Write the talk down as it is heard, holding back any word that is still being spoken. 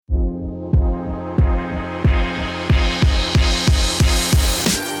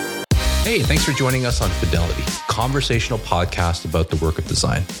Hey, thanks for joining us on Fidelity, conversational podcast about the work of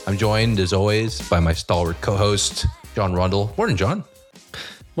design. I'm joined, as always, by my stalwart co-host, John Rundle. Morning, John.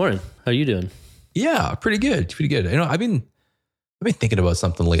 Morning. How you doing? Yeah, pretty good. Pretty good. You know, I've been thinking about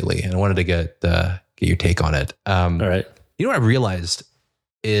something lately, and I wanted to get your take on it. All right. You know what I realized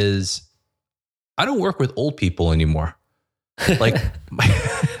is I don't work with old people anymore. Like,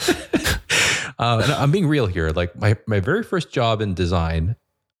 and I'm being real here. Like my very first job in design,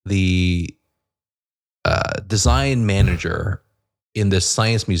 the design manager in this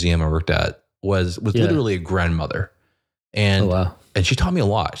science museum I worked at was literally a grandmother, and and she taught me a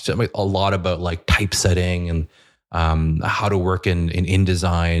lot. She taught me a lot about like typesetting and how to work in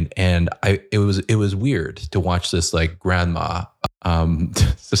InDesign. And it was weird to watch this like grandma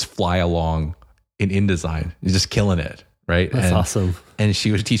just fly along in InDesign, just killing it. Right. That's awesome. And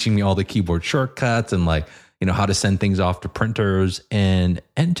she was teaching me all the keyboard shortcuts and like, you know, how to send things off to printers and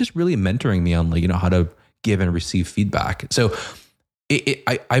just really mentoring me on like, you know, how to give and receive feedback. So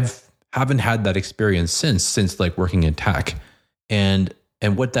I haven't had that experience since like working in tech. And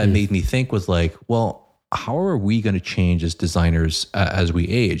what that made me think was like, well, how are we going to change as designers as we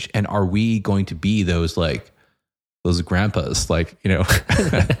age? And are we going to be those grandpas, like, you know,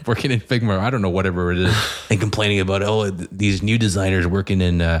 working in Figma, I don't know, whatever it is, and complaining about, these new designers working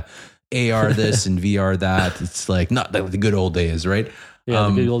in AR this and VR that. It's like not like the good old days, right? Yeah,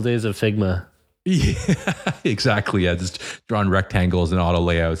 the good old days of Figma. Yeah, exactly. Yeah, just drawing rectangles and auto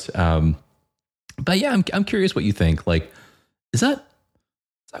layouts. But yeah, I'm curious what you think. Like, is that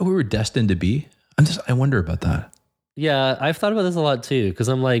what we were destined to be? I wonder about that. Yeah, I've thought about this a lot too, because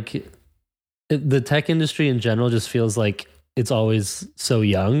I'm like, the tech industry in general just feels like it's always so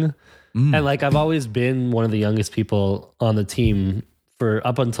young. And like, I've always been one of the youngest people on the team for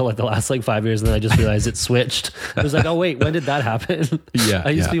up until like the last like 5 years. And then I just realized it switched. I was like, oh wait, when did that happen? Yeah. I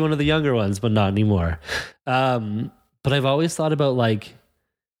used to be one of the younger ones, but not anymore. But I've always thought about like,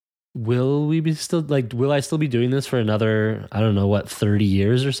 will I still be doing this for another, I don't know what, 30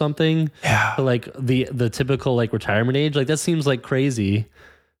 years or something? Yeah. But like the typical like retirement age, like that seems like crazy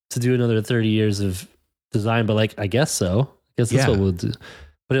to do another 30 years of design, but like, I guess so. I guess that's what we'll do.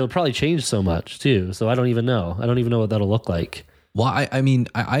 But it'll probably change so much too. So I don't even know. I don't even know what that'll look like. Well, I mean,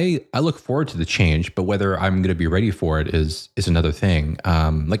 I look forward to the change, but whether I'm going to be ready for it is another thing.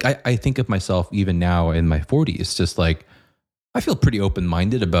 Like I think of myself even now in my 40s, just like, I feel pretty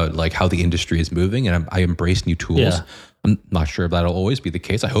open-minded about like how the industry is moving, and I embrace new tools. Yeah. I'm not sure if that'll always be the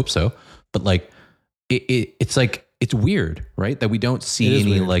case. I hope so. But like, it's like, it's weird, right? That we don't see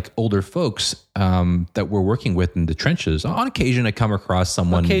any like older folks that we're working with in the trenches. On occasion, I come across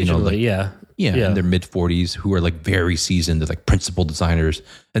someone, you know, like, in their mid 40s who are like very seasoned, like principal designers,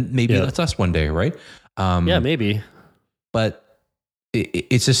 and maybe that's us one day, right? Maybe. But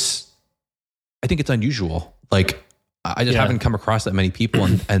it's just, I think it's unusual. Like, I just haven't come across that many people,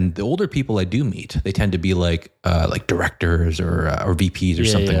 and the older people I do meet, they tend to be like directors or VPs or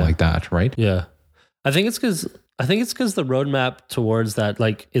something like that, right? Yeah, I think it's because the roadmap towards that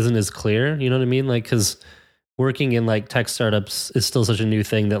like isn't as clear. You know what I mean? Like, because working in like tech startups is still such a new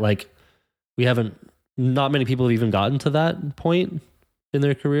thing that like not many people have even gotten to that point in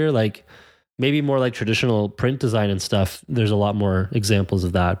their career. Like maybe more like traditional print design and stuff. There's a lot more examples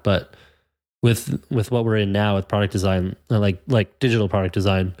of that, but with what we're in now with product design, like digital product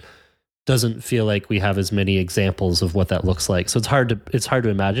design, doesn't feel like we have as many examples of what that looks like. So it's hard to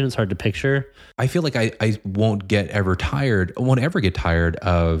imagine. It's hard to picture. I feel like I won't ever get tired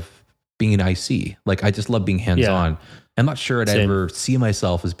of being an IC. Like I just love being hands-on. I'm not sure I'd ever see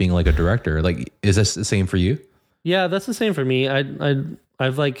myself as being like a director. Like, is this the same for you? Yeah, that's the same for me.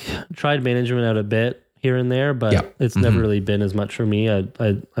 I've like tried management out a bit here and there, but it's never really been as much for me.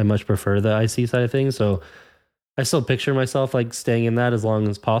 I much prefer the IC side of things. So I still picture myself like staying in that as long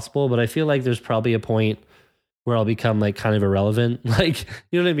as possible, but I feel like there's probably a point where I'll become like kind of irrelevant. Like,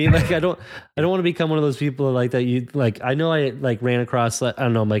 you know what I mean? Like I don't want to become one of those people like that you like, I know I like ran across, I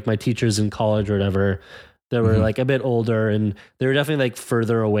don't know, like my teachers in college or whatever that were like a bit older, and they were definitely like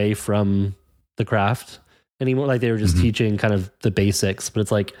further away from the craft anymore. Like they were just teaching kind of the basics, but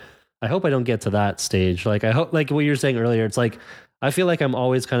it's like, I hope I don't get to that stage. Like I hope, like what you were saying earlier, it's like, I feel like I'm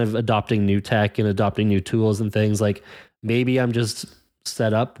always kind of adopting new tech and adopting new tools and things. Like maybe I'm just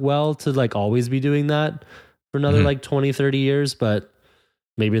set up well to like always be doing that for another like 20, 30 years, but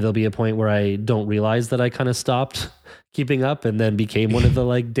maybe there'll be a point where I don't realize that I kind of stopped keeping up and then became one of the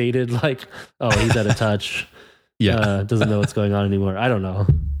like dated, like, oh, he's out of touch. Doesn't know what's going on anymore. I don't know.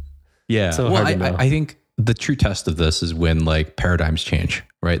 Yeah. So hard to know. I think the true test of this is when like paradigms change,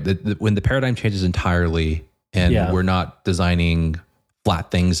 right? When the paradigm changes entirely and we're not designing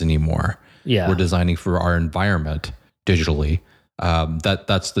flat things anymore. Yeah. We're designing for our environment digitally.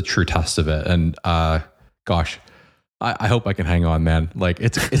 That's the true test of it. And gosh, I hope I can hang on, man. Like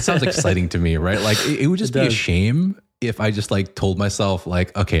it sounds exciting to me, right? Like it would just be a shame if I just like told myself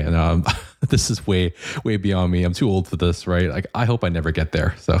like, okay, no, this is way beyond me. I'm too old for this, right? Like I hope I never get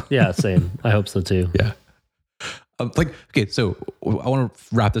there. So yeah, same. I hope so too. Yeah. Like, okay, so I want to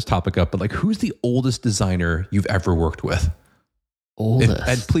wrap this topic up, but like, who's the oldest designer you've ever worked with? Oldest?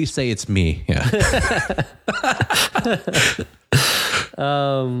 And please say it's me. Yeah.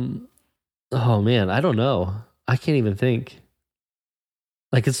 Oh man, I don't know. I can't even think.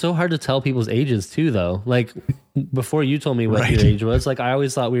 Like, it's so hard to tell people's ages too, though. Like, before you told me what your age was, like, I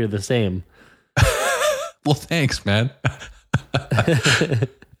always thought we were the same. Well, thanks, man.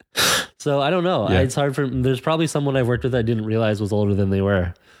 So I don't know. Yeah. It's hard for. There's probably someone I've worked with that I didn't realize was older than they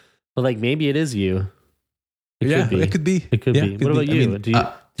were. But like, maybe it is you. It could be. It could be. What about you? I mean,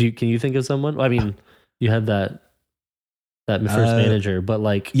 Can you think of someone? I mean, you had that first manager, but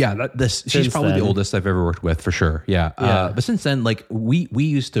like, yeah, she's probably the oldest I've ever worked with for sure. Yeah. But since then, like we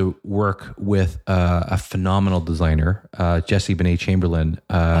used to work with a phenomenal designer, Jesse Benet Chamberlain.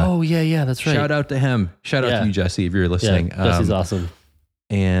 Yeah, that's right. Shout out to him. Shout out to you, Jesse, if you're listening. Yeah, Jesse's awesome.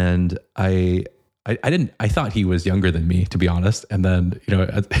 And I thought he was younger than me, to be honest. And then,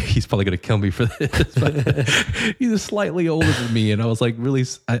 he's probably going to kill me for this, but he's slightly older than me. And I was like, really,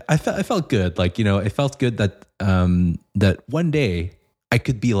 I felt good. Like, it felt good that, that one day I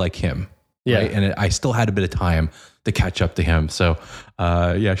could be like him. Yeah. Right? And I still had a bit of time to catch up to him. So,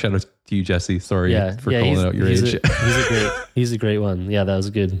 shout out to you, Jesse. Sorry for calling out your age. He's a great one. Yeah. That was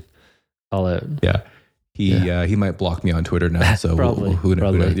a good call out. Yeah. He might block me on Twitter now. So probably. Who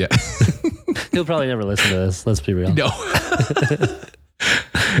knows? Yeah. He'll probably never listen to this. Let's be real. No.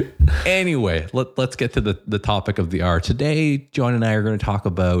 Anyway, let's get to the topic of the hour. Today, John and I are going to talk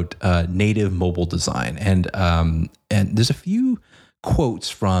about native mobile design. And there's a few quotes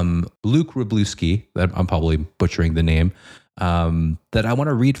from Luke Wroblewski, that I'm probably butchering the name, that I want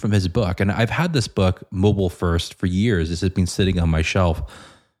to read from his book. And I've had this book, Mobile First, for years. This has been sitting on my shelf.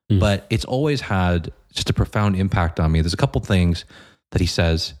 But it's always had just a profound impact on me. There's a couple things that he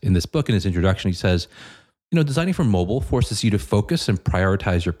says in this book. In his introduction, he says, designing for mobile forces you to focus and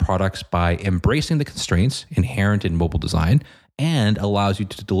prioritize your products by embracing the constraints inherent in mobile design and allows you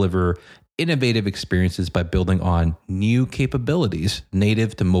to deliver innovative experiences by building on new capabilities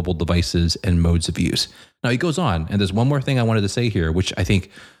native to mobile devices and modes of use. Now, he goes on, and there's one more thing I wanted to say here, which I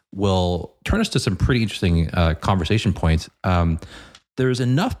think will turn us to some pretty interesting conversation points. There's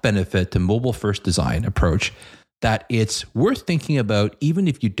enough benefit to mobile first design approach that it's worth thinking about even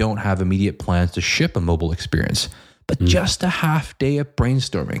if you don't have immediate plans to ship a mobile experience. But just a half day of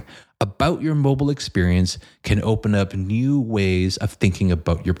brainstorming about your mobile experience can open up new ways of thinking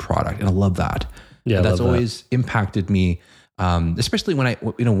about your product. And I love that. Yeah, and that's always impacted me, especially when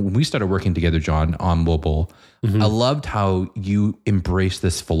we started working together, John, on mobile. I loved how you embrace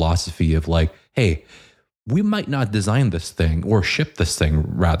this philosophy of like, hey, we might not design this thing or ship this thing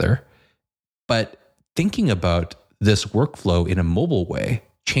rather, but thinking about this workflow in a mobile way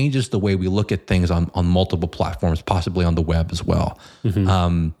changes the way we look at things on multiple platforms, possibly on the web as well.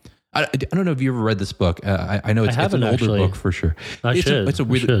 I don't know if you ever read this book. I know it's an older book for sure. It's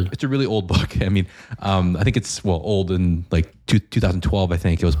a really old book. I mean, I think it's old in like 2012. I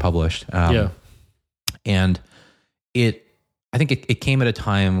think it was published. And I think it came at a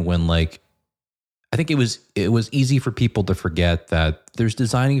time when I think it was easy for people to forget that there's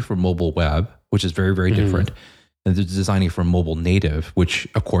designing for mobile web, which is very, very different. And there's designing for mobile native, which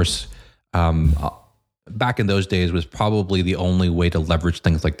of course, back in those days was probably the only way to leverage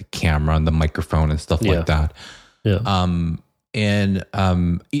things like the camera and the microphone and stuff like that. Yeah.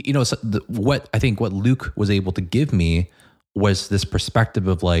 What Luke was able to give me was this perspective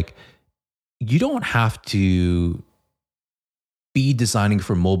of like, you don't have to be designing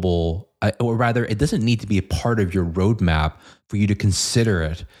for mobile, or rather, it doesn't need to be a part of your roadmap for you to consider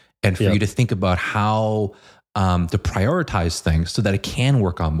it and for you to think about how to prioritize things so that it can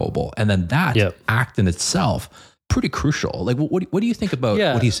work on mobile. And then that act in itself, pretty crucial. Like, what do you think about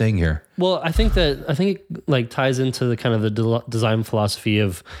what he's saying here? Well, I think it like ties into the kind of the design philosophy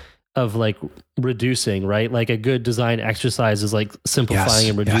of like reducing, right? Like a good design exercise is like simplifying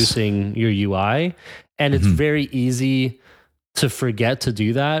and reducing your UI. And it's very easy to forget to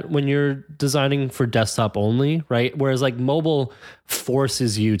do that when you're designing for desktop only, right? Whereas like mobile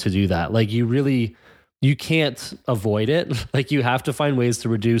forces you to do that. Like you can't avoid it. Like you have to find ways to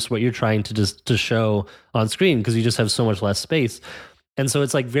reduce what you're trying to show on screen because you just have so much less space. And so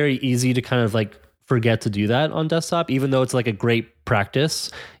it's like very easy to kind of like forget to do that on desktop, even though it's like a great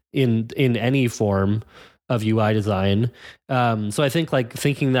practice in any form of UI design. So I think like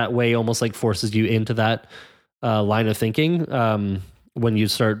thinking that way almost like forces you into that line of thinking when you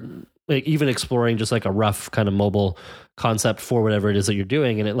start like even exploring just like a rough kind of mobile concept for whatever it is that you're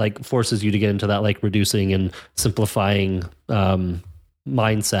doing, and it like forces you to get into that like reducing and simplifying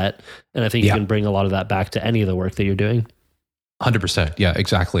mindset. And I think you can bring a lot of that back to any of the work that you're doing. 100%. Yeah,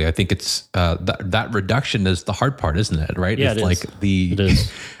 exactly. I think it's that reduction is the hard part, isn't it? Right? Yeah, it's it like is. the It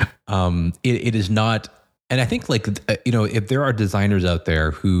is. it is not. And I think like, if there are designers out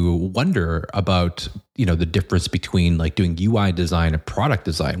there who wonder about, the difference between like doing UI design and product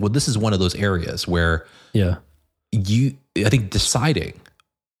design, well, this is one of those areas where I think deciding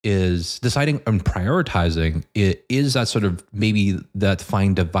and prioritizing is that sort of maybe that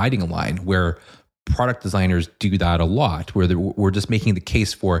fine dividing line where product designers do that a lot, where we're just making the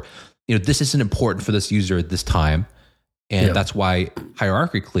case for, this isn't important for this user at this time. And that's why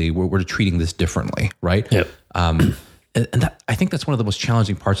hierarchically we're treating this differently, right? Yep. And that, I think that's one of the most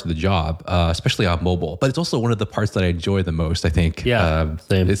challenging parts of the job, especially on mobile. But it's also one of the parts that I enjoy the most, I think. Yeah,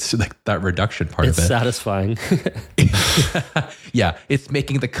 same. It's like that reduction part It's of it. satisfying. Yeah, it's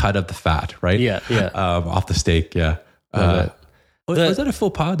making the cut of the fat, right? Yeah. Off the steak, yeah. Was that a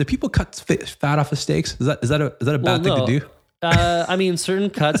faux pas? Do people cut fat off of steaks? Is that a bad thing to do? I mean, certain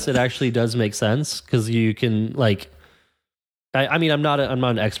cuts, it actually does make sense because you can like... I mean, I'm not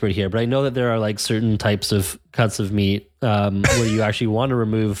an expert here, but I know that there are like certain types of cuts of meat where you actually want to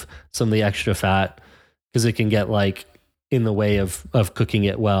remove some of the extra fat because it can get like in the way of cooking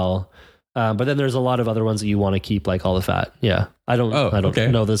it well. But then there's a lot of other ones that you want to keep like all the fat. Yeah. I don't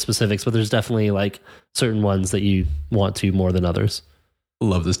know the specifics, but there's definitely like certain ones that you want to more than others.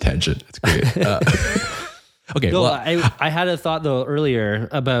 Love this tangent. It's great. Okay. No, well, I had a thought though earlier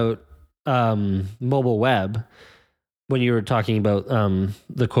about mobile web, when you were talking about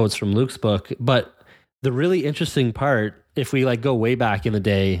the quotes from Luke's book. But the really interesting part, if we like go way back in the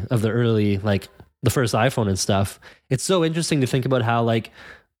day of the early, like the first iPhone and stuff, it's so interesting to think about how like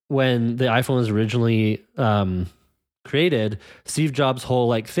when the iPhone was originally created, Steve Jobs' whole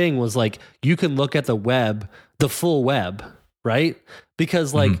like thing was like, you can look at the web, the full web, right?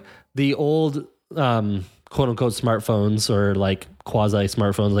 Because like the old quote unquote smartphones or like quasi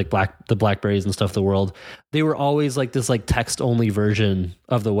smartphones, like the Blackberries and stuff of the world, they were always like this like text only version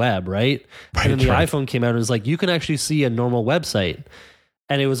of the web, right? And then the iPhone came out and it was like, you can actually see a normal website.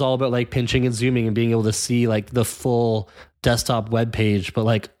 And it was all about like pinching and zooming and being able to see like the full desktop web page, but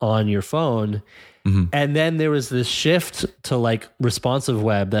like on your phone. And then there was this shift to like responsive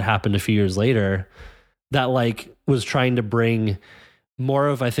web that happened a few years later that like was trying to bring more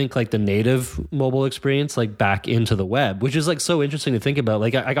of, I think, like the native mobile experience like back into the web, which is like so interesting to think about.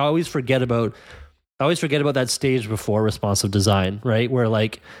 Like I always forget about that stage before responsive design, right? Where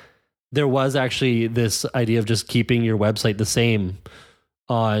like there was actually this idea of just keeping your website the same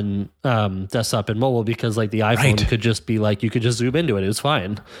on desktop and mobile, because like the iPhone could just be like, you could just zoom into it. It was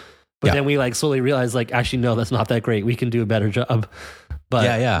fine. But then we like slowly realized like, actually, no, that's not that great. We can do a better job. But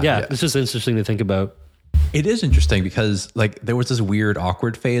yeah, it's just interesting to think about. It is interesting because like there was this weird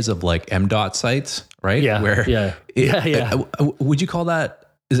awkward phase of like MDOT sites, right? Yeah. Where would you call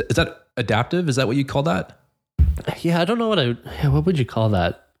that? Is that adaptive? Is that what you call that? Yeah, I don't know what would you call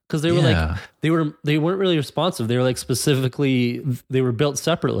that? Because they were like they weren't really responsive. They were like specifically, they were built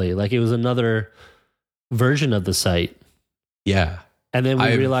separately. Like it was another version of the site. Yeah. And then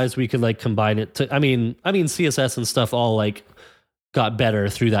we realized we could like combine it to, I mean CSS and stuff all like got better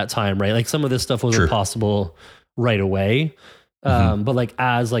through that time, right? Like some of this stuff wasn't possible right away. But like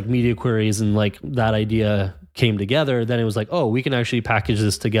as like media queries and like that idea came together, then it was like, oh, we can actually package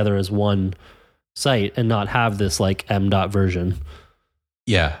this together as one site and not have this like MDOT version.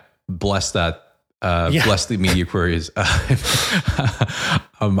 Yeah. Bless that. Bless the media queries. I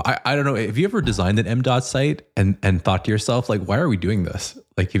don't know. Have you ever designed an MDOT site and thought to yourself, like, why are we doing this?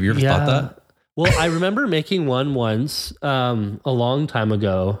 Like, have you ever thought that? Well, I remember making one once a long time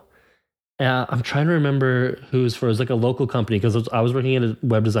ago. I'm trying to remember who it was for. It was like a local company, because I was working at a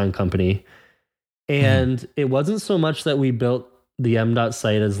web design company. And it wasn't so much that we built the MDOT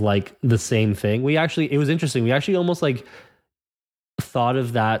site as like the same thing. It was interesting. We actually almost like thought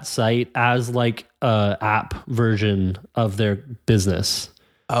of that site as like a app version of their business.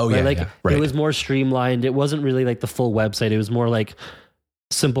 Oh, right? It was more streamlined. It wasn't really like the full website. It was more like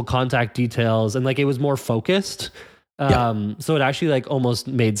simple contact details, and like it was more focused. So it actually like almost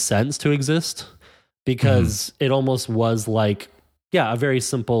made sense to exist, because it almost was like, a very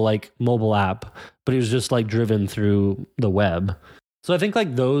simple like mobile app, but it was just like driven through the web. So I think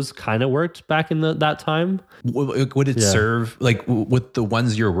like those kind of worked back in that time. Would it serve like with the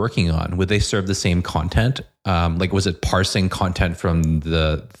ones you're working on? Would they serve the same content? Like was it parsing content from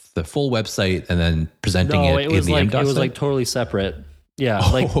the full website and then presenting it in the it was like totally separate. Yeah.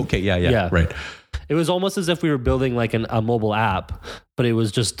 Oh, like okay. Yeah. Right. It was almost as if we were building like a mobile app, but it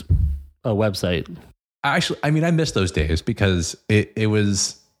was just a website. Actually, I mean, I miss those days because it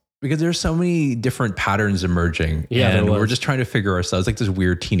was because there's so many different patterns emerging. Yeah, and we're just trying to figure ourselves like this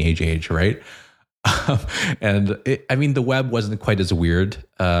weird teenage age, right? I mean, the web wasn't quite as weird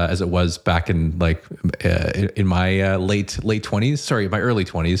as it was back in like in my late 20s. Sorry, my early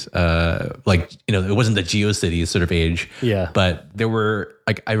 20s. Like, you know, it wasn't the GeoCities sort of age. Yeah, but there were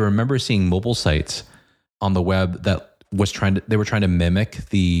like I remember seeing mobile sites on the web that they were trying to mimic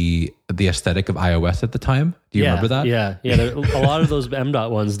the aesthetic of iOS at the time. Do you remember that? Yeah. A lot of those M.dot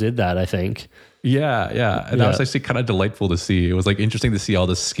ones did that, I think. Yeah. And that was actually kind of delightful to see. It was like interesting to see all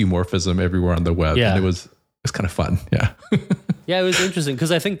this skeuomorphism everywhere on the web. Yeah. And it was kind of fun. Yeah. Yeah, it was interesting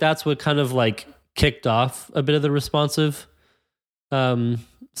because I think that's what kind of like kicked off a bit of the responsive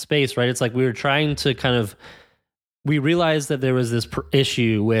space, right? It's like we were trying to we realized that there was this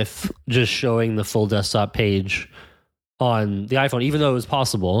issue with just showing the full desktop page on the iPhone, even though it was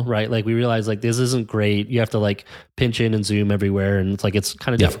possible, right? Like we realized like this isn't great. You have to like pinch in and zoom everywhere. And it's like, it's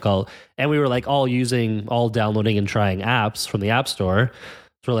kind of difficult. And we were like all downloading and trying apps from the App Store.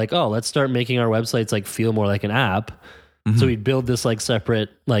 So we're like, oh, let's start making our websites like feel more like an app. Mm-hmm. So we'd build this like separate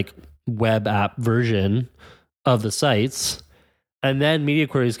like web app version of the sites. And then media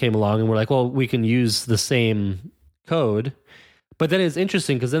queries came along and we're like, well, we can use the same code. But then it's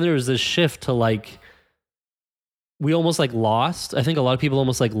interesting because then there was this shift to like, we almost like lost. I think a lot of people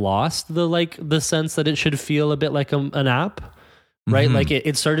almost like lost the sense that it should feel a bit like an app, right? Mm-hmm. Like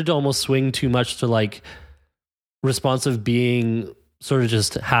it started to almost swing too much to like responsive being sort of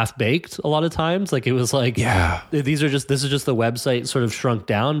just half baked a lot of times. Like it was like, this is just the website sort of shrunk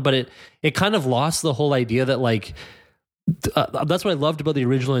down, but it kind of lost the whole idea that like, that's what I loved about the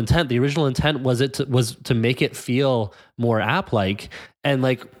original intent. The original intent was to make it feel more app-like, and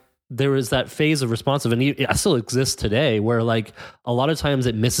like, there was that phase of responsive, and it still exists today, where like a lot of times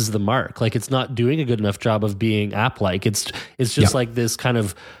it misses the mark. Like it's not doing a good enough job of being app-like. It's just like this kind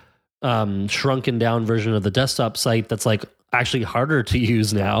of shrunken down version of the desktop site that's like actually harder to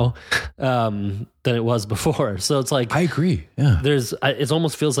use now than it was before. So it's like, I agree. Yeah, it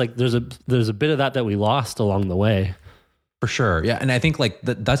almost feels like there's a bit of that we lost along the way. For sure. Yeah, and I think like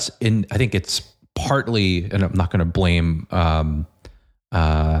I think it's partly, and I'm not going to blame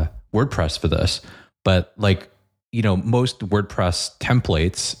WordPress for this, but like, you know, most WordPress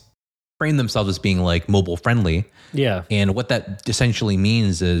templates frame themselves as being like mobile friendly. Yeah. And what that essentially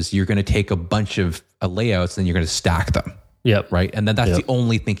means is you're going to take a bunch of layouts and you're going to stack them. Yep. Right. And then that's the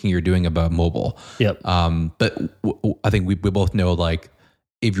only thinking you're doing about mobile. Yep. But I think we both know, like,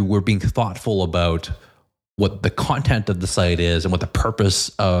 if you were being thoughtful about what the content of the site is and what the purpose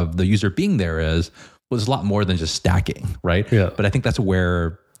of the user being there is, was a lot more than just stacking. Right. Yeah. But I think that's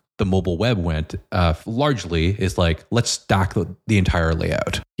where the mobile web went largely, is like, let's stack the entire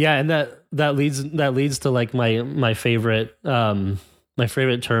layout. Yeah. And that leads to like my favorite term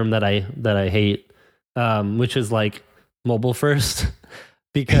that I hate, which is like mobile first.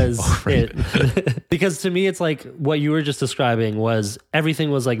 Because because to me, it's like what you were just describing was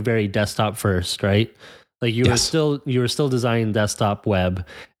everything was like very desktop first, right? Like you were still designing desktop web,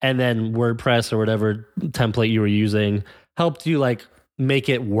 and then WordPress or whatever template you were using helped you like make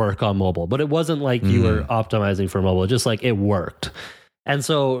it work on mobile. But it wasn't like you were optimizing for mobile, just like it worked. And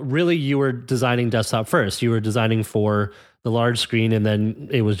so really you were designing desktop first. You were designing for the large screen, and then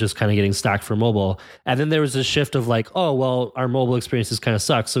it was just kind of getting stacked for mobile. And then there was this shift of like, oh, well, our mobile experiences kind of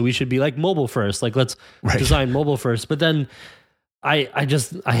suck, so we should be like mobile first. Like, let's design mobile first. But then I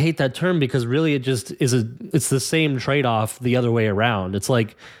hate that term, because really it just it's the same trade-off the other way around. It's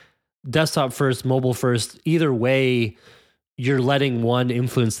like desktop first, mobile first. Either way, you're letting one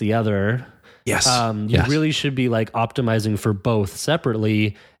influence the other. Yes. You really should be like optimizing for both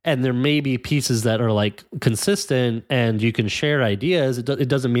separately. And there may be pieces that are like consistent and you can share ideas. It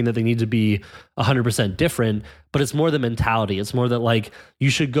doesn't mean that they need to be 100% different, but it's more the mentality. It's more that like you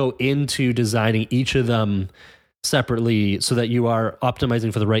should go into designing each of them separately so that you are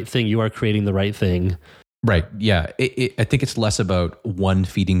optimizing for the right thing. You are creating the right thing. Right. Yeah. I think it's less about one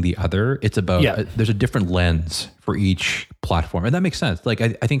feeding the other. It's about there's a different lens for each platform. And that makes sense. Like, I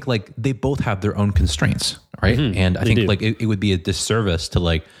think like they both have their own constraints, right? Mm-hmm. And I think like it would be a disservice to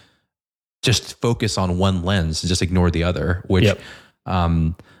like just focus on one lens and just ignore the other, which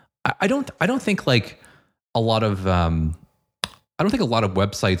I don't think like a lot of I don't think a lot of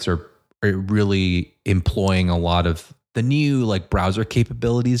websites are really employing a lot of the new like browser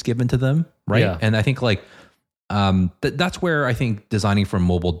capabilities given to them, right? Yeah. And I think like that's where I think designing for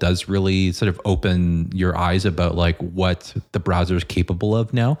mobile does really sort of open your eyes about like what the browser is capable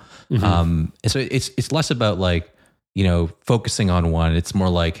of now. And so it's less about like, you know, focusing on one. It's more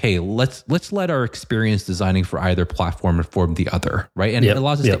like, hey, let's let our experience designing for either platform inform the other, right? And it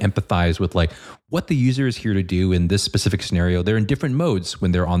allows us to empathize with like what the user is here to do in this specific scenario. They're in different modes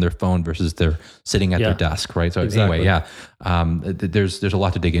when they're on their phone versus they're sitting at their desk, right? So anyway, there's a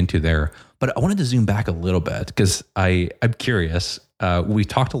lot to dig into there. But I wanted to zoom back a little bit because I'm curious. We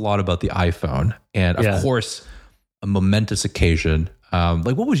talked a lot about the iPhone, and of course, a momentous occasion.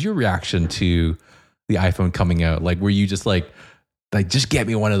 Like, what was your reaction to the iPhone coming out? Like, were you just like just get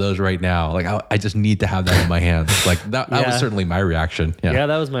me one of those right now? Like, I just need to have that in my hands. Like that was certainly my reaction. Yeah,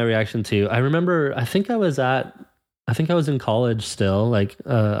 that was my reaction too. I remember, I think I was in college still, like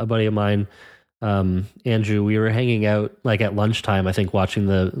a buddy of mine, Andrew, we were hanging out like at lunchtime, I think, watching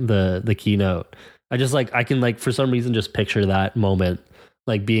the keynote. I can like, for some reason, just picture that moment,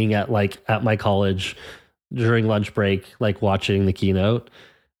 like being at my college during lunch break, like watching the keynote.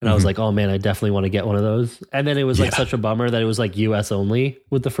 And I was like, oh man, I definitely want to get one of those. And then it was like such a bummer that it was like US only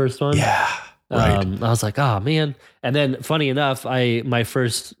with the first one. Yeah. Right. I was like, oh man. And then funny enough, when I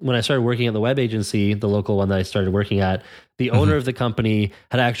started working at the web agency, the local one that I started working at, the owner of the company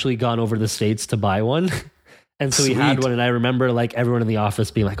had actually gone over to the States to buy one. And so he had one. And I remember like everyone in the office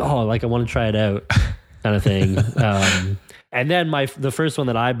being like, oh, like I want to try it out kind of thing. And then the first one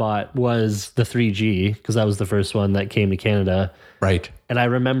that I bought was the 3G because that was the first one that came to Canada. Right. And I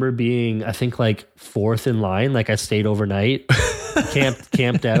remember being, I think like fourth in line. Like I stayed overnight,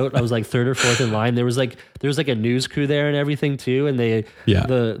 camped out. I was like third or fourth in line. There was like a news crew there and everything too. And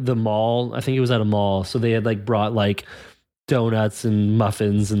the mall, I think it was at a mall. So they had like brought like donuts and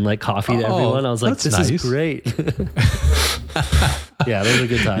muffins and like coffee to everyone. I was like, this is great. Yeah, those are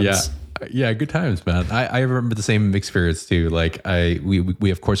good times. Yeah, good times, man. I remember the same experience too. Like we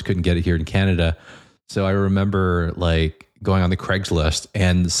of course couldn't get it here in Canada. So I remember like going on the Craigslist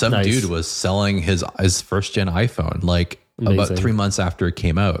and some dude was selling his first gen iPhone like about 3 months after it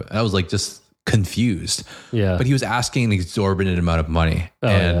came out. I was like just confused. Yeah. But he was asking an exorbitant amount of money.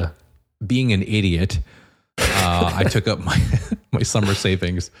 Being an idiot, I took up my summer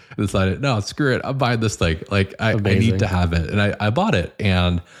savings and decided, no, screw it. I'm buying this thing. Like I need to have it. And I bought it.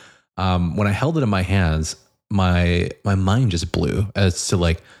 And when I held it in my hands, my mind just blew as to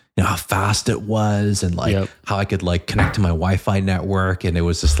like, you know, how fast it was and like how I could like connect to my Wi-Fi network. And it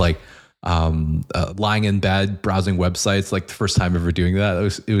was just like lying in bed, browsing websites, like the first time ever doing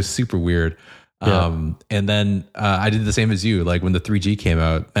that. It was super weird. And then I did the same as you. Like when the 3G came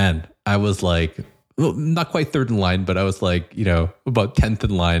out, man, I was like, well, not quite third in line, but I was like, you know, about 10th in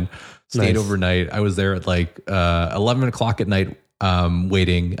line, stayed overnight. I was there at like 11 o'clock at night,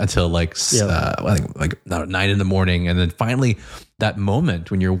 waiting until like, I think like 9 in the morning. And then finally that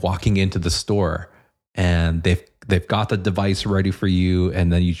moment when you're walking into the store and they've got the device ready for you.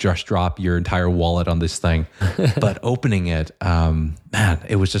 And then you just drop your entire wallet on this thing, but opening it, man,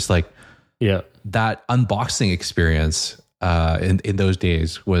 it was just like, that unboxing experience, in those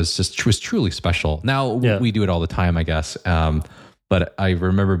days was truly special. Now we do it all the time, I guess. But I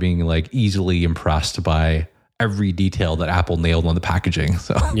remember being like easily impressed by every detail that Apple nailed on the packaging.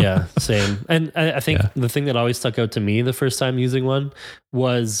 So yeah, same. And I think the thing that always stuck out to me the first time using one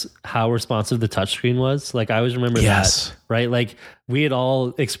was how responsive the touchscreen was. Like I always remember that, right? Like we had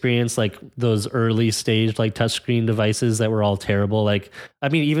all experienced like those early stage like touchscreen devices that were all terrible. Like, I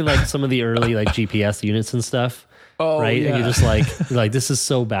mean, even like some of the early like GPS units and stuff. Oh, right. Yeah. And you're just like, this is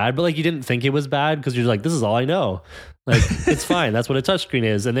so bad. But like, you didn't think it was bad because you're like, this is all I know. Like, it's fine. That's what a touchscreen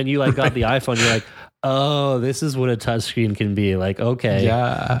is. And then you like got the iPhone. You're like, oh, this is what a touchscreen can be. Like, okay.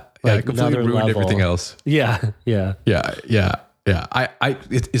 Yeah. Like completely ruined level. Everything else. Yeah. Sorry,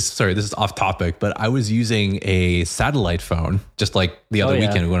 this is off topic, but I was using a satellite phone just like the other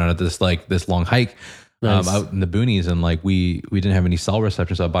weekend. We went on this long hike out in the boonies, and like we didn't have any cell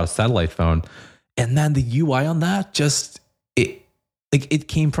reception, so I bought a satellite phone. And then the UI on that it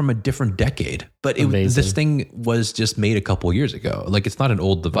came from a different decade, but this thing was just made a couple years ago. Like it's not an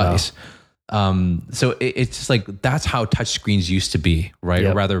old device. Wow. So it's just like, that's how touchscreens used to be, right?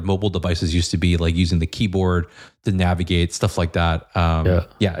 Or rather mobile devices used to be, like using the keyboard to navigate, stuff like that.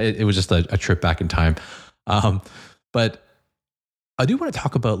 It was just a trip back in time. But I do want to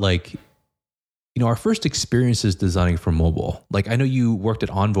talk about like, you know, our first experiences designing for mobile. Like I know you worked at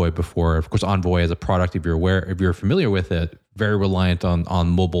Envoy before. Of course, Envoy as a product, if you're familiar with it, very reliant on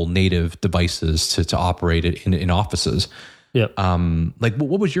mobile native devices to operate it in offices. Yep. Like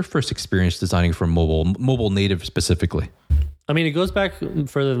what was your first experience designing for mobile native specifically? I mean, it goes back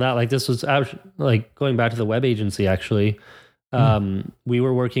further than that. Like this was like going back to the web agency, actually. We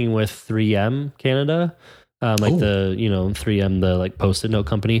were working with 3M Canada, like the, 3M, the like Post-it note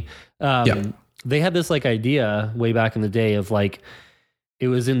company. They had this like idea way back in the day of like, it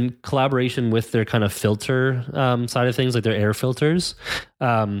was in collaboration with their kind of filter side of things, like their air filters.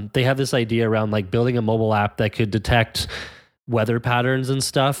 They had this idea around like building a mobile app that could detect weather patterns and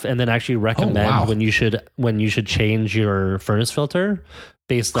stuff, and then actually recommend when you should change your furnace filter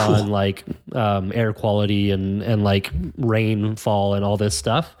based on like air quality and like rainfall and all this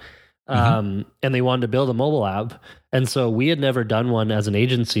stuff. And they wanted to build a mobile app. And so we had never done one as an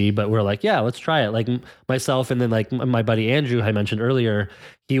agency, but we're like, yeah, let's try it. Like myself and then like my buddy Andrew, I mentioned earlier,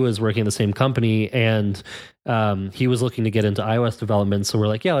 he was working in the same company and he was looking to get into iOS development. So we're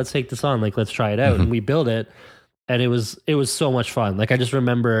like, yeah, let's take this on. Like, let's try it out. And we built it. And it was so much fun. Like I just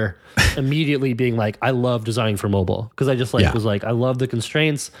remember immediately being like, I love designing for mobile. Cause I just like was like, I love the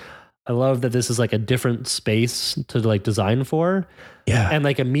constraints. I love that this is like a different space to like design for. Yeah. And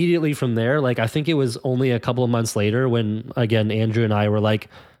like immediately from there, like I think it was only a couple of months later when again, Andrew and I were like,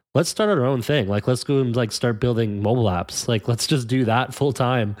 let's start our own thing. Like, let's go and like start building mobile apps. Like, let's just do that full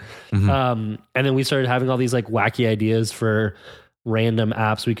time. And then we started having all these like wacky ideas for random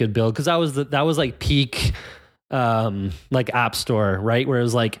apps we could build. Cause that was like peak, like app store, right? Where it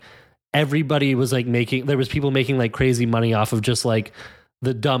was like, everybody was like there was people making like crazy money off of just like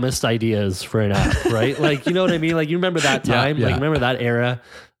the dumbest ideas for an app, right? Like, you know what I mean? Like you remember that time, like remember that era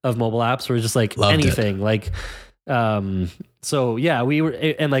of mobile apps where it's just like loved anything it. Like, so yeah, we were,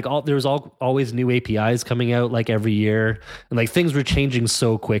 and like there was always new APIs coming out like every year and like things were changing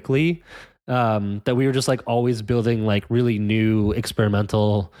so quickly, that we were just like always building like really new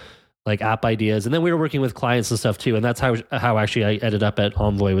experimental like app ideas. And then we were working with clients and stuff too. And that's how actually I ended up at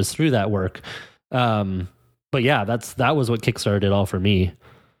Envoy was through that work. But yeah, that was what kickstarted it all for me.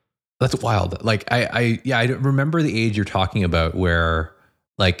 That's wild. Like I remember the age you're talking about where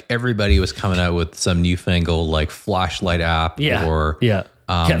like everybody was coming out with some newfangled like flashlight app the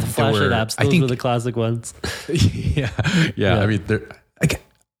flashlight apps. Those were the classic ones. Yeah. I mean,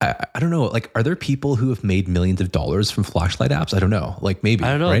 I don't know. Like, are there people who have made millions of dollars from flashlight apps? I don't know. Like maybe.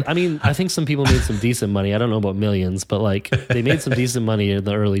 I don't know. Right? I mean, I think some people made some decent money. I don't know about millions, but like they made some decent money in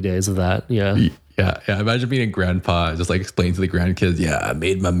the early days of that. Yeah. Yeah. Imagine being a grandpa, just like explaining to the grandkids, yeah, I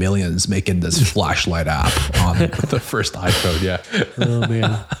made my millions making this flashlight app on the first iPhone. Yeah. Oh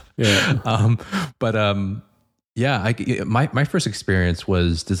man. Yeah. My first experience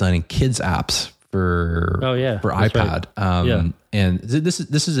was designing kids apps for iPad. Right. And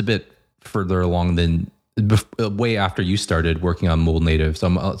this is a bit further along than way after you started working on mobile native. So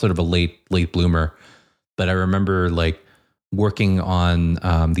I'm sort of a late bloomer, but I remember like working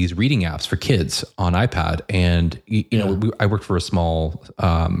on these reading apps for kids on iPad. And I worked for a small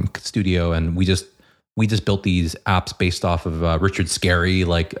studio, and we just built these apps based off of Richard Scarry,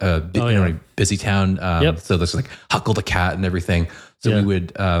 like Busy Town. So there's like Huckle the Cat and everything. So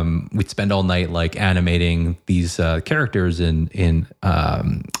we'd spend all night like animating these characters in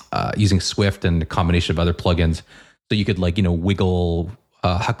using Swift and a combination of other plugins. So you could like wiggle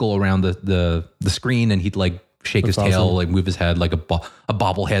Huckle around the screen, and he'd like shake his tail, like move his head like a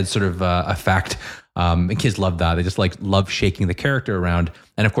bobblehead sort of effect. And kids love that. They just like love shaking the character around,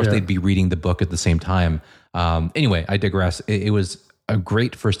 and of course they'd be reading the book at the same time. Anyway, I digress. It was a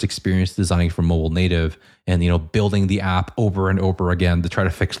great first experience designing for mobile native, and building the app over and over again to try to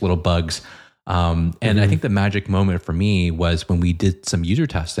fix little bugs. And I think the magic moment for me was when we did some user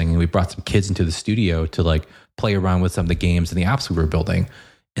testing and we brought some kids into the studio to like play around with some of the games and the apps we were building,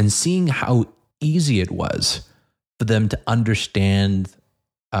 and seeing how easy it was for them to understand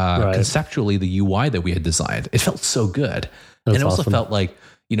conceptually the UI that we had designed. It felt so good. And it also felt like,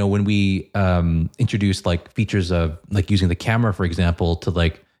 when we introduced like features of like using the camera, for example, to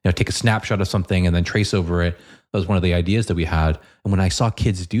like, take a snapshot of something and then trace over it. That was one of the ideas that we had. And when I saw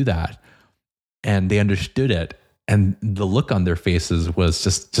kids do that and they understood it, and the look on their faces was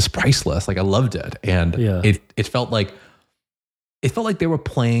just priceless. Like I loved it. And it felt like they were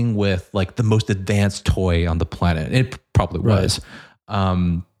playing with like the most advanced toy on the planet. It probably was.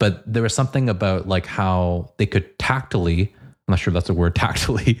 But there was something about like how they could tactily, I'm not sure if that's a word,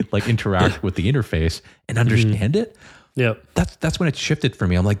 tactily like interact with the interface and understand it. Yeah. That's when it shifted for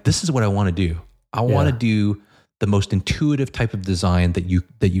me. I'm like, this is what I want to do. I want to do the most intuitive type of design that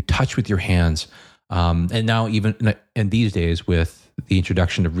you touch with your hands. And now even in these days with the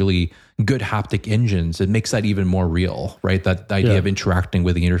introduction of really good haptic engines, it makes that even more real, right? That idea of interacting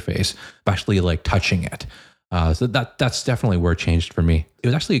with the interface, actually like touching it. So that's definitely where it changed for me. It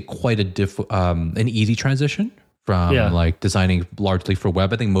was actually quite an easy transition from like designing largely for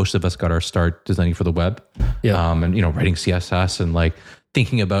web. I think most of us got our start designing for the web, and writing CSS and like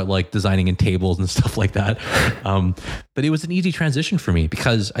thinking about like designing in tables and stuff like that. But it was an easy transition for me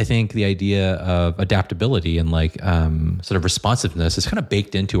because I think the idea of adaptability and like sort of responsiveness is kind of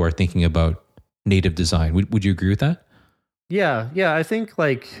baked into our thinking about native design. Would you agree with that? Yeah. I think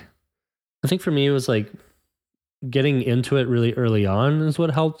for me it was like getting into it really early on is what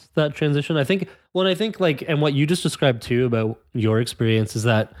helped that transition. I think like, and what you just described too about your experience is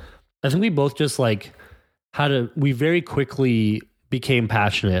that I think we both just like we very quickly became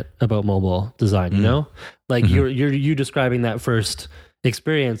passionate about mobile design, you know, like you describing that first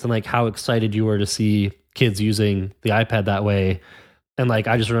experience and like how excited you were to see kids using the iPad that way. And like,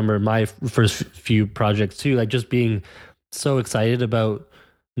 I just remember my first few projects too, like just being so excited about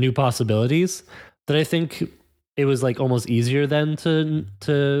new possibilities that I think it was like almost easier then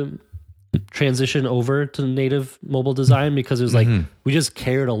to transition over to native mobile design because it was like, we just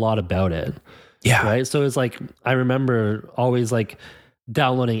cared a lot about it. Yeah. Right. So it's like, I remember always like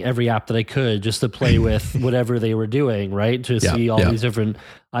downloading every app that I could just to play with whatever they were doing. Right. To see all these different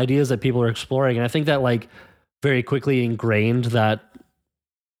ideas that people are exploring. And I think that like very quickly ingrained that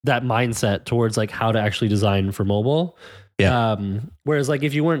mindset towards like how to actually design for mobile. Yeah. Whereas like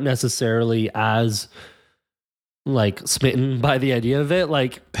if you weren't necessarily as like smitten by the idea of it,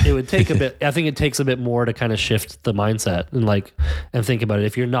 like it would take a bit, I think it takes a bit more to kind of shift the mindset and think about it.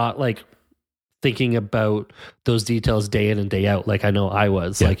 If you're not like thinking about those details day in and day out, like I know I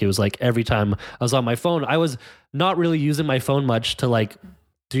was, like it was like every time I was on my phone, I was not really using my phone much to like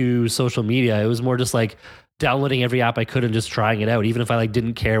do social media. It was more just like downloading every app I could and just trying it out, even if I like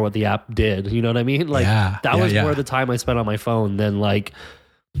didn't care what the app did. You know what I mean? Like that was more the time I spent on my phone than like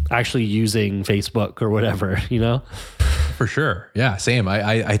actually using Facebook or whatever, you know? For sure. Yeah, same.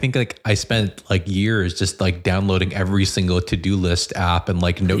 I think like I spent like years just like downloading every single to-do list app and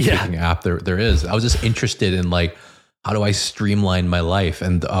like note-taking app there is. I was just interested in like, how do I streamline my life?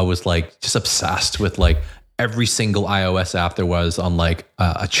 And I was like just obsessed with like every single iOS app there was on like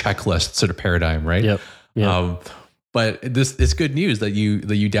a checklist sort of paradigm, right? Yep. But it's good news that you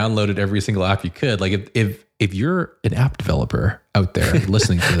downloaded every single app you could. Like if you're an app developer out there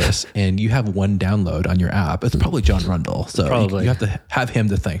listening to this and you have one download on your app, it's probably John Rundle. So you have to have him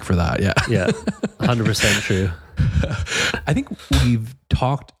to thank for that. Yeah. Yeah. 100% true. I think we've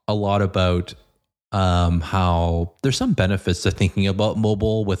talked a lot about how there's some benefits to thinking about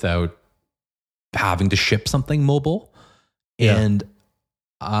mobile without having to ship something mobile. Yeah. And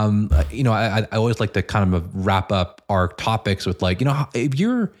I always like to kind of wrap up our topics with like, if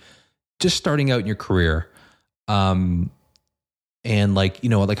you're just starting out in your career, and like,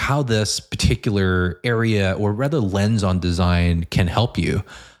 like how this particular area or rather lens on design can help you.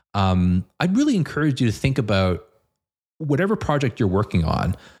 I'd really encourage you to think about whatever project you're working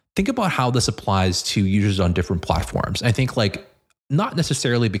on. Think about how this applies to users on different platforms. I think like not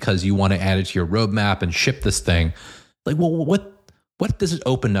necessarily because you want to add it to your roadmap and ship this thing. Like, well, what does it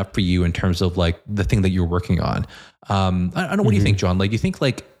open up for you in terms of like the thing that you're working on? I don't know. What do you think, John? Like, you think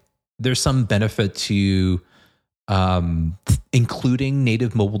like there's some benefit to including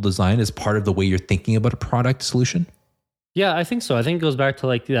native mobile design as part of the way you're thinking about a product solution? Yeah, I think so. I think it goes back to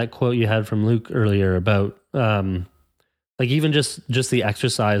like that quote you had from Luke earlier about like even just the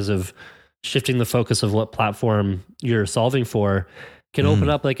exercise of shifting the focus of what platform you're solving for can open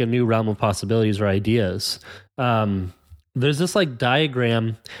up like a new realm of possibilities or ideas. There's this like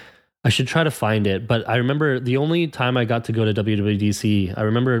diagram. I should try to find it, but I remember the only time I got to go to WWDC, I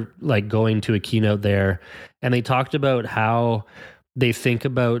remember like going to a keynote there and they talked about how they think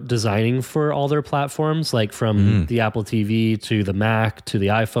about designing for all their platforms, like from the Apple TV to the Mac to the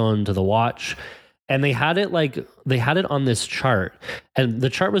iPhone to the watch. And they had it on this chart, and the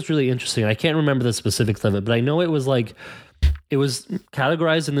chart was really interesting. I can't remember the specifics of it, but I know it was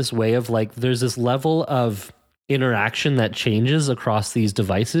categorized in this way of like, there's this level of interaction that changes across these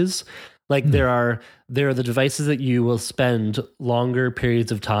devices. Like there are the devices that you will spend longer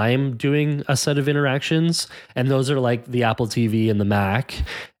periods of time doing a set of interactions, and those are like the Apple TV and the Mac.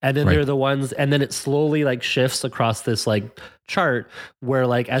 And then there are the ones, and then it slowly like shifts across this like chart where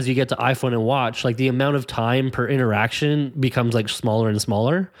like as you get to iPhone and watch, like the amount of time per interaction becomes like smaller and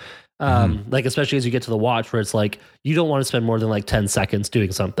smaller. Like especially as you get to the watch, where it's like you don't want to spend more than like 10 seconds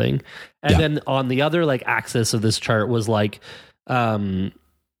doing something. And then on the other like axis of this chart was like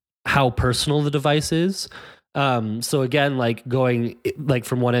how personal the device is. So again, like going like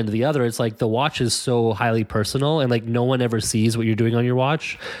from one end to the other, it's like the watch is so highly personal and like no one ever sees what you're doing on your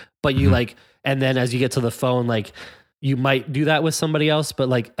watch. but you like, and then as you get to the phone, like you might do that with somebody else, but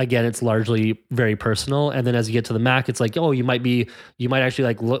like, again, it's largely very personal. And then as you get to the Mac, it's like, oh, you might actually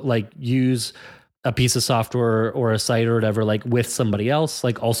like look, like use a piece of software or a site or whatever, like with somebody else,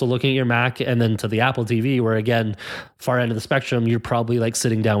 like also looking at your Mac. And then to the Apple TV, where again, far end of the spectrum, you're probably like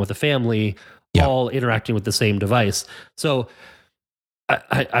sitting down with a family, all interacting with the same device. So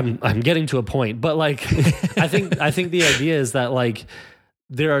I'm getting to a point, but like, I think the idea is that like,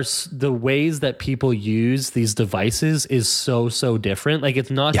 there are the ways that people use these devices is so different. Like it's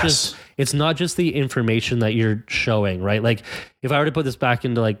not just the information that you're showing, right? Like if I were to put this back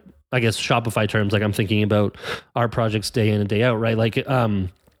into like, I guess Shopify terms, like I'm thinking about our projects day in and day out, right? Like,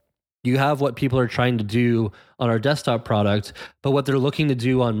 you have what people are trying to do on our desktop product, but what they're looking to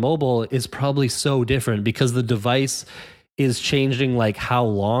do on mobile is probably so different because the device is changing, like how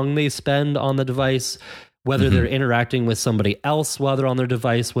long they spend on the device, whether they're interacting with somebody else while they're on their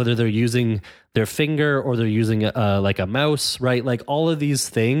device, whether they're using their finger or they're using like a mouse, right? Like all of these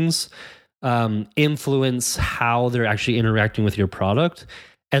things influence how they're actually interacting with your product.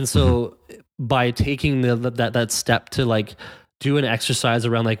 And so by taking that step to like do an exercise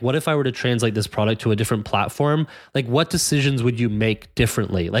around like, what if I were to translate this product to a different platform? Like what decisions would you make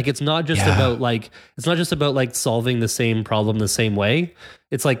differently? Like, it's not just about like solving the same problem the same way.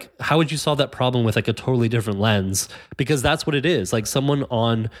 It's like, how would you solve that problem with like a totally different lens? Because that's what it is. Like someone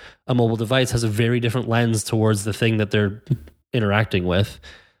on a mobile device has a very different lens towards the thing that they're interacting with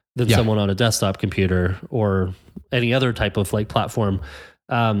than someone on a desktop computer or any other type of like platform.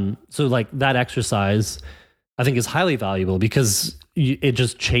 So like that exercise, I think is highly valuable because it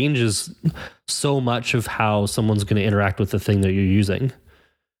just changes so much of how someone's going to interact with the thing that you're using.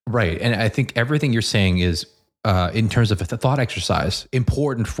 Right. And I think everything you're saying is, in terms of a thought exercise,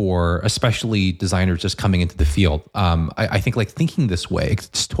 important for especially designers just coming into the field. I think like thinking this way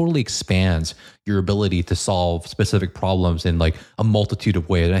just totally expands your ability to solve specific problems in like a multitude of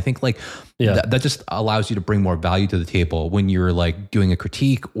ways. And I think like that just allows you to bring more value to the table when you're like doing a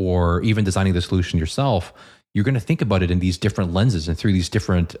critique or even designing the solution yourself. You're going to think about it in these different lenses and through these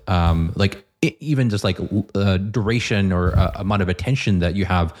different, even just like duration or amount of attention that you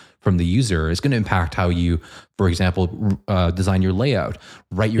have from the user is going to impact how you, for example, design your layout,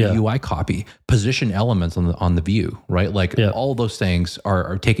 write your UI copy, position elements on the view, right? Like all those things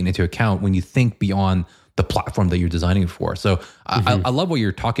are taken into account when you think beyond the platform that you're designing for. So I love what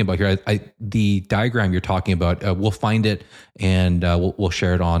you're talking about here. The diagram you're talking about, we'll find it and we'll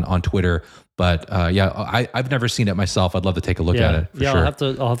share it on Twitter. But I've never seen it myself. I'd love to take a look at it. For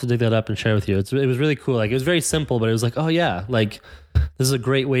sure. I'll have to dig that up and share with you. It was really cool. Like it was very simple, but it was like, oh yeah, like this is a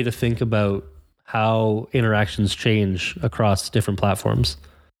great way to think about how interactions change across different platforms.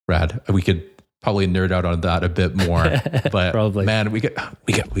 Rad. We could probably nerd out on that a bit more, but probably. Man, we got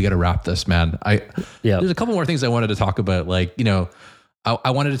to wrap this, man. There's a couple more things I wanted to talk about. Like,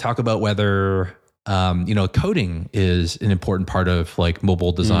 I wanted to talk about whether coding is an important part of like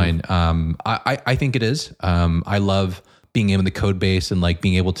mobile design. I think it is. I love being in the code base and like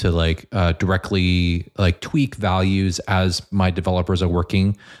being able to like directly like tweak values as my developers are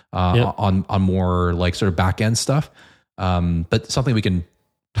working on more like sort of back end stuff. But something we can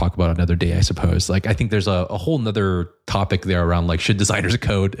talk about another day, I suppose. Like, I think there's a whole nother topic there around like, should designers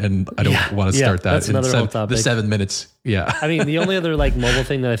code? And I don't want to start that in the 7 minutes. Yeah. I mean, the only other like mobile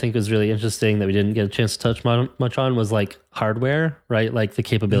thing that I think was really interesting that we didn't get a chance to touch much on was like hardware, right? Like the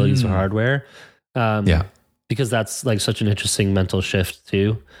capabilities of hardware. Because that's like such an interesting mental shift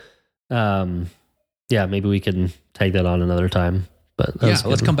too. Maybe we can take that on another time, but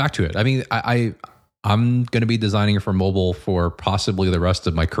let's come back to it. I mean, I'm going to be designing for mobile for possibly the rest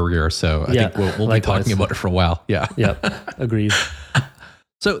of my career. So I think we'll be talking about it for a while. Yeah. Yep. Agreed.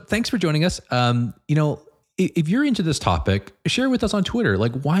 So thanks for joining us. If you're into this topic, share with us on Twitter.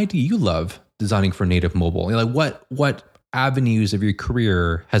 Like, why do you love designing for native mobile? Like what avenues of your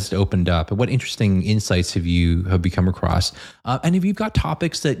career has it opened up? And what interesting insights have you become across? And if you've got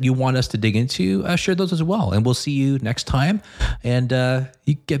topics that you want us to dig into, share those as well. And we'll see you next time. And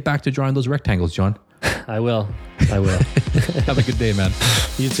you get back to drawing those rectangles, John. I will. Have a good day, man.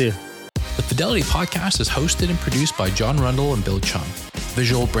 You too. The Fidelity Podcast is hosted and produced by John Rundle and Bill Chung.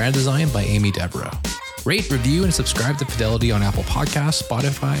 Visual brand design by Amy Devereaux. Rate, review, and subscribe to Fidelity on Apple Podcasts,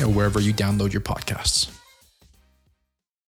 Spotify, or wherever you download your podcasts.